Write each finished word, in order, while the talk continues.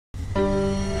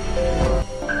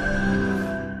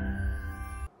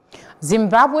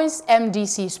Zimbabwe's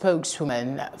MDC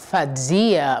spokeswoman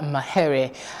Fadzia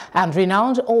Mahere and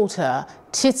renowned author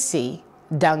Tsitsi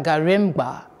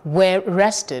Dangarembga were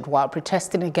arrested while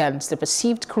protesting against the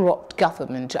perceived corrupt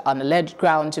government on alleged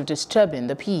grounds of disturbing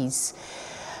the peace.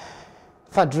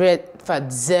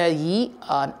 Fadzia,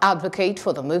 an advocate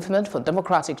for the Movement for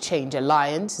Democratic Change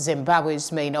Alliance,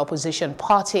 Zimbabwe's main opposition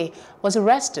party, was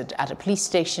arrested at a police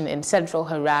station in central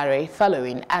Harare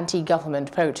following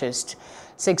anti-government protest.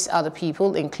 6 other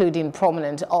people, including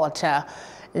prominent author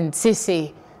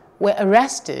Tsitsi, were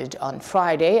arrested on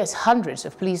Friday as hundreds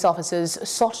of police officers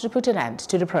sought to put an end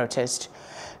to the protest.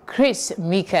 Chris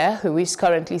Mika, who is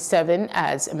currently serving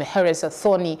as Mahere's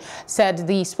attorney, said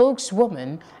the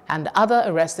spokeswoman and other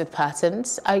arrested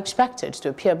persons are expected to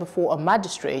appear before a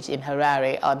magistrate in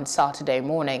Harare on Saturday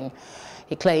morning.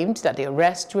 He claimed that the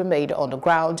arrests were made on the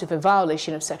grounds of a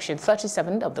violation of Section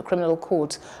 37 of the Criminal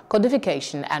Court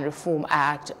Codification and Reform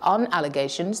Act on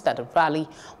allegations that the rally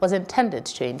was intended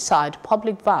to incite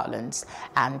public violence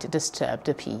and disturb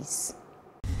the peace.